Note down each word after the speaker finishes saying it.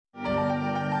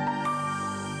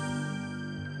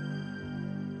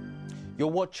You're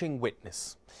watching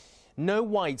Witness. No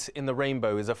White in the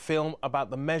Rainbow is a film about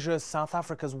the measures South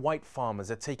Africa's white farmers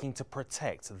are taking to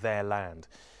protect their land.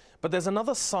 But there's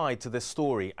another side to this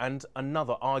story and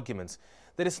another argument,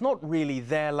 that it's not really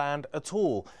their land at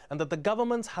all, and that the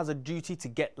government has a duty to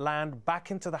get land back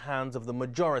into the hands of the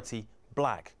majority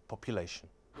black population.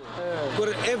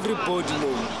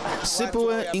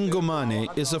 Sipoe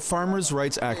Ingomane is a farmers'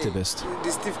 rights activist.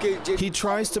 He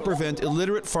tries to prevent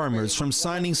illiterate farmers from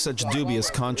signing such dubious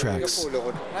contracts.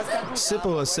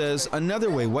 Sipoe says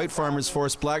another way white farmers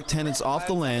force black tenants off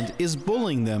the land is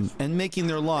bullying them and making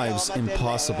their lives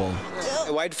impossible.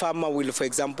 A white farmer will, for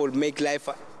example, make life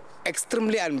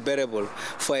extremely unbearable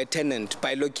for a tenant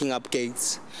by locking up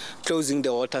gates, closing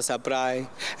the water supply,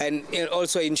 and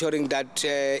also ensuring that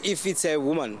if it's a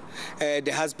woman,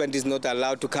 the husband is not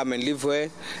allowed to come and live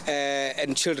with her,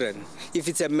 and children. If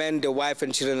it's a man, the wife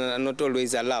and children are not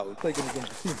always allowed.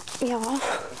 Yeah.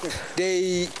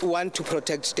 They want to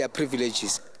protect their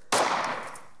privileges.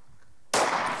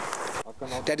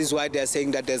 That is why they are saying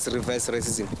that there's reverse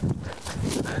racism.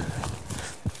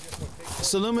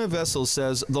 Salome Vessel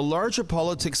says the larger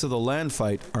politics of the land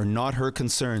fight are not her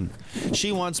concern.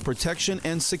 She wants protection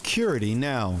and security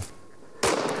now.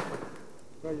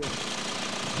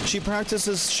 She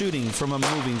practices shooting from a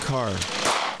moving car.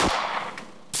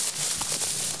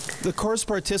 The course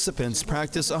participants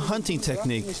practice a hunting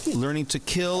technique, learning to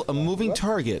kill a moving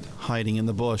target hiding in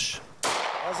the bush.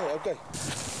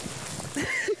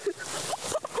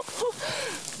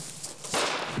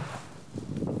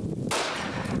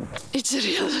 It's a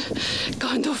real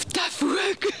kind of tough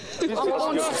work.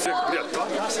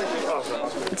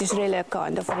 It is really a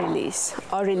kind of release.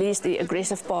 I release the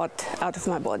aggressive part out of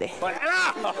my body.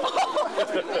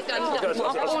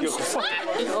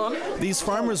 These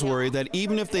farmers worry that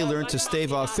even if they learn to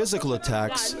stave off physical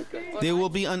attacks, they will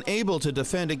be unable to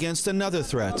defend against another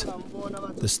threat,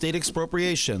 the state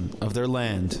expropriation of their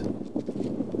land.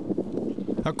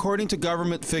 According to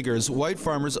government figures, white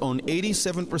farmers own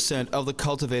 87% of the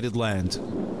cultivated land.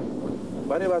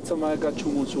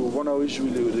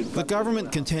 The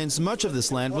government contends much of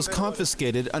this land was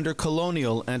confiscated under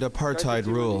colonial and apartheid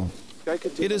rule.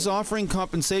 It is offering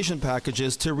compensation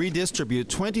packages to redistribute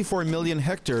 24 million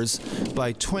hectares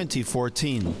by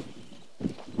 2014.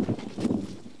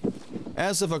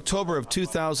 As of October of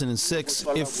 2006,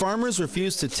 if farmers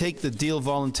refuse to take the deal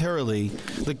voluntarily,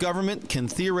 the government can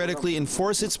theoretically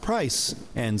enforce its price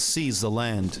and seize the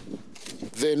land.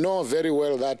 They know very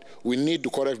well that we need to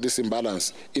correct this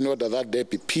imbalance in order that there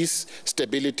be peace,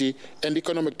 stability, and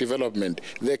economic development.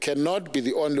 They cannot be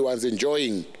the only ones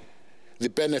enjoying the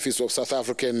benefits of South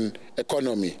African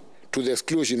economy to the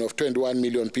exclusion of 21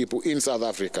 million people in South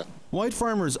Africa. White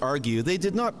farmers argue they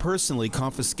did not personally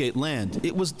confiscate land.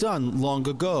 It was done long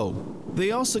ago.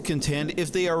 They also contend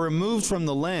if they are removed from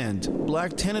the land,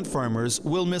 black tenant farmers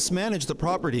will mismanage the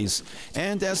properties,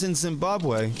 and as in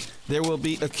Zimbabwe, there will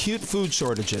be acute food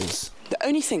shortages. The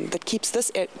only thing that keeps this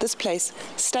place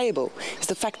stable is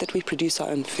the fact that we produce our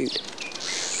own food.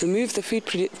 Remove the food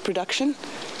production,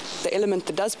 the element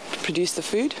that does produce the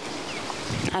food,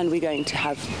 and we're going to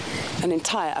have an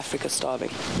entire Africa starving.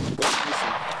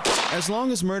 As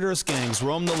long as murderous gangs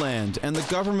roam the land and the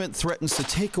government threatens to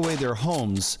take away their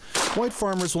homes, white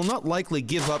farmers will not likely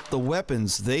give up the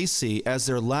weapons they see as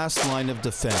their last line of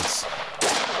defense.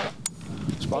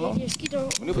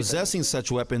 Possessing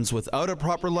such weapons without a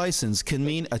proper license can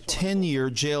mean a 10-year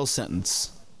jail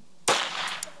sentence.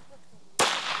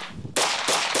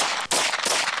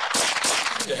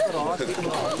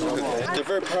 They're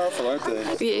very powerful, aren't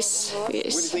they? Yes,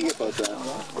 yes. What do you think about that?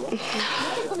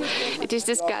 It is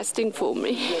disgusting for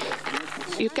me.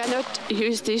 You cannot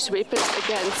use these weapons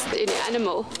against any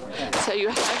animal, so you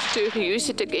have to use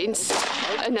it against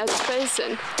another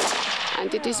person.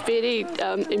 And it is very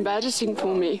embarrassing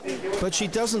for me. But she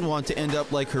doesn't want to end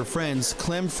up like her friends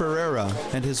Clem Ferreira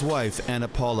and his wife Ana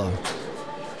Paula.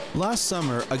 Last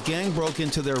summer, a gang broke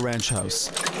into their ranch house.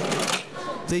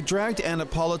 They dragged Ana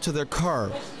Paula to their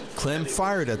car. Clem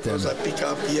fired at them. I pick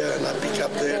up here and I pick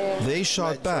up there. They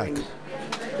shot back.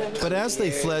 But as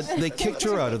they fled, they kicked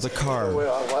her out of the car.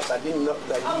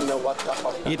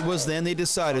 It was then they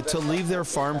decided to leave their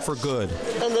farm for good.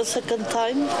 And the second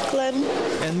time, Clem.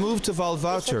 And move to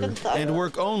Valvouter and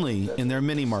work only in their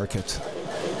mini market.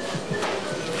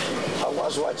 I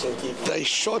was watching TV. They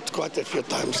shot quite a few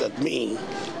times at me.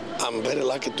 I'm very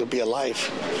lucky to be alive.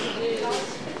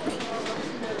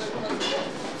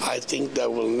 I think they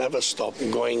will never stop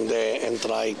going there and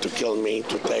try to kill me,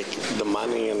 to take the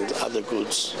money and other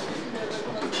goods.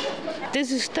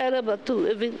 This is terrible to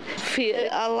live in fear.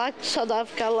 I like South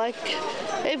Africa, I like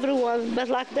everyone, but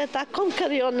like that I can't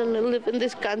carry on and live in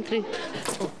this country.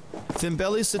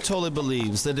 Thimbeli Sithole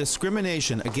believes that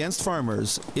discrimination against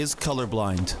farmers is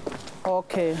colorblind.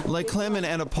 Okay. Like Clem and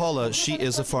Anna Paula, she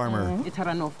is a farmer.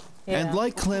 And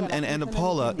like Clem and Anna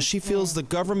Paula, she feels the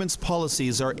government's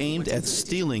policies are aimed at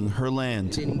stealing her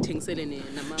land.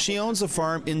 She owns a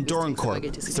farm in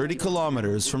Doornkorp, 30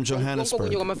 kilometers from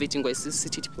Johannesburg.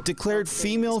 Declared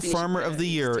Female Farmer of the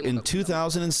Year in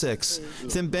 2006,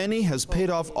 Thimbeni has paid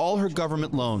off all her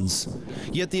government loans.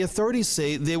 Yet the authorities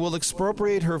say they will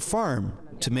expropriate her farm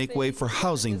to make way for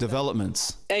housing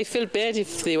developments. I feel bad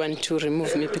if they want to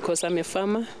remove me because I'm a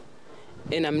farmer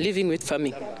and I'm living with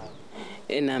farming.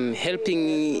 And I'm helping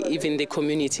even the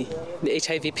community, the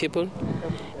HIV people,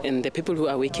 and the people who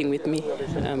are working with me.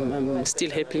 I'm still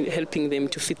helping them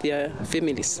to feed their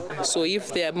families. So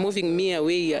if they are moving me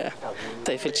away,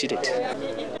 I feel cheated.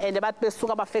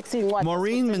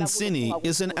 Maureen Mancini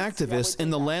is an activist in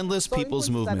the Landless People's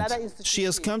Movement. She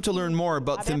has come to learn more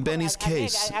about Thimbeni's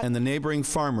case and the neighboring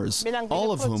farmers,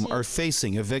 all of whom are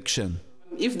facing eviction.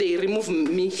 If they remove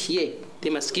me here, they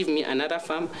must give me another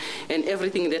farm and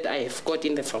everything that I have got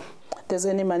in the farm. There's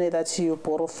any money that you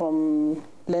borrow from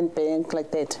Land Bank like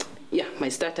that? Yeah, my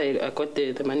start, I got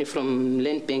the money from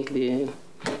Land Bank, the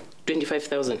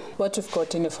 25,000. What you've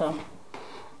got in the farm?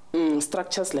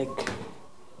 Structures like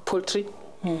poultry,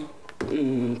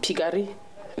 piggery,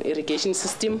 irrigation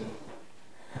system.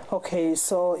 Okay,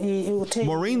 so you take...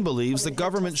 Maureen believes the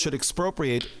government should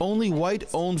expropriate only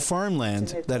white-owned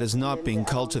farmland that is not being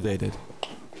cultivated.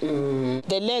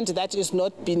 The land that is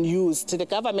not being used, the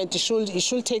government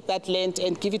should take that land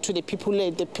and give it to the people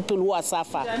who are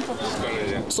suffering.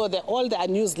 So all the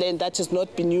unused land that is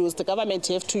not being used, the government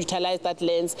have to utilize that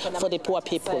land for the poor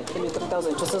people.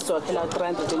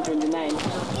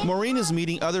 Maureen is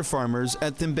meeting other farmers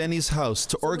at Thimbeni's house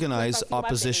to organize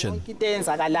opposition.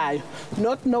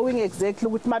 Not knowing exactly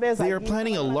what They are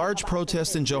planning a large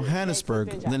protest in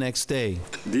Johannesburg the next day.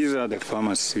 These are the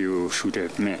farmers you should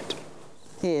have met.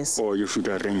 Yes. Or you should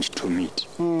arrange to meet.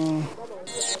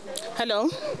 Hello.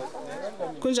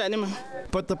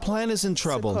 But the plan is in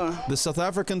trouble. The South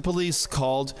African police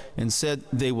called and said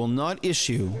they will not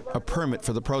issue a permit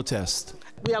for the protest.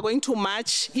 We are going to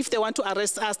march. If they want to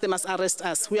arrest us, they must arrest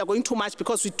us. We are going to march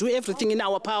because we do everything in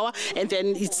our power, and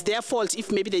then it's their fault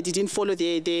if maybe they didn't follow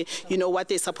what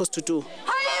they're supposed to do.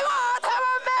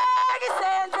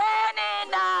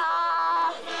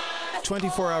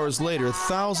 24 hours later,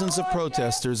 thousands of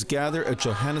protesters gather at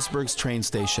Johannesburg's train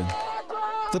station.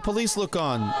 The police look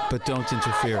on, but don't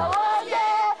interfere.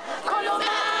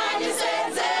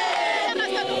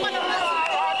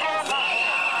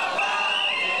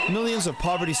 Millions of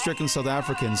poverty-stricken South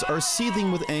Africans are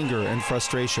seething with anger and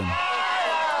frustration.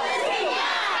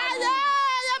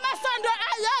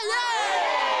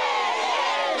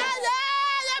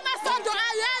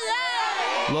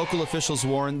 Local officials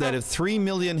warn that if 3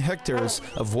 million hectares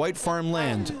of white farm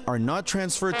land are not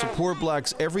transferred to poor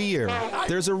blacks every year,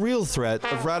 there's a real threat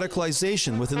of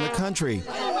radicalization within the country.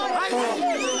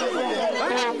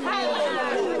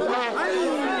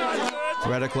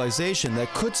 Radicalization that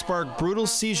could spark brutal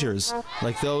seizures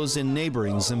like those in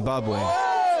neighboring Zimbabwe.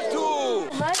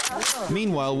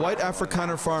 Meanwhile, white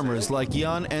Afrikaner farmers like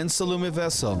Jan and Salome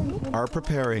Wessel are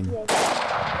preparing.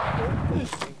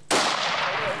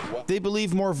 They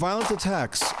believe more violent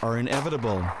attacks are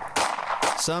inevitable.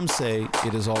 Some say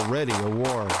it is already a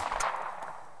war.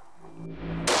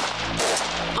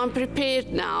 I'm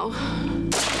prepared now,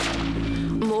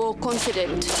 more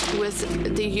confident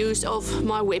with the use of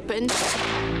my weapon.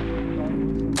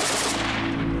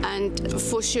 And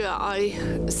for sure, I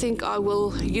think I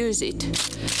will use it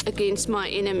against my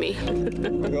enemy.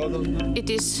 It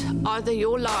is either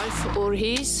your life or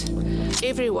his.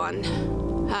 Everyone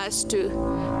has to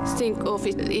think of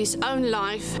his own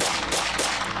life.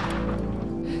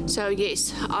 So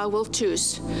yes, I will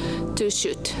choose to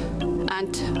shoot,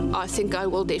 and I think I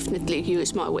will definitely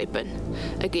use my weapon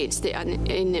against the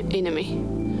enemy.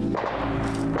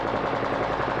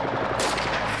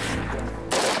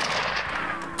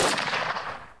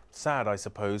 Sad, I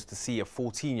suppose, to see a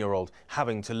 14-year-old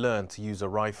having to learn to use a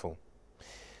rifle.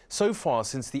 So far,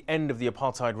 since the end of the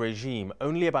apartheid regime,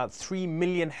 only about 3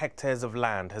 million hectares of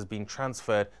land has been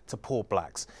transferred to poor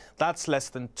blacks. That's less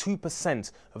than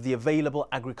 2% of the available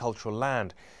agricultural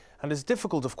land. And it's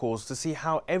difficult, of course, to see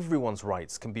how everyone's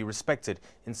rights can be respected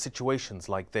in situations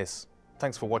like this.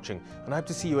 Thanks for watching, and I hope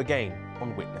to see you again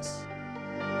on Witness.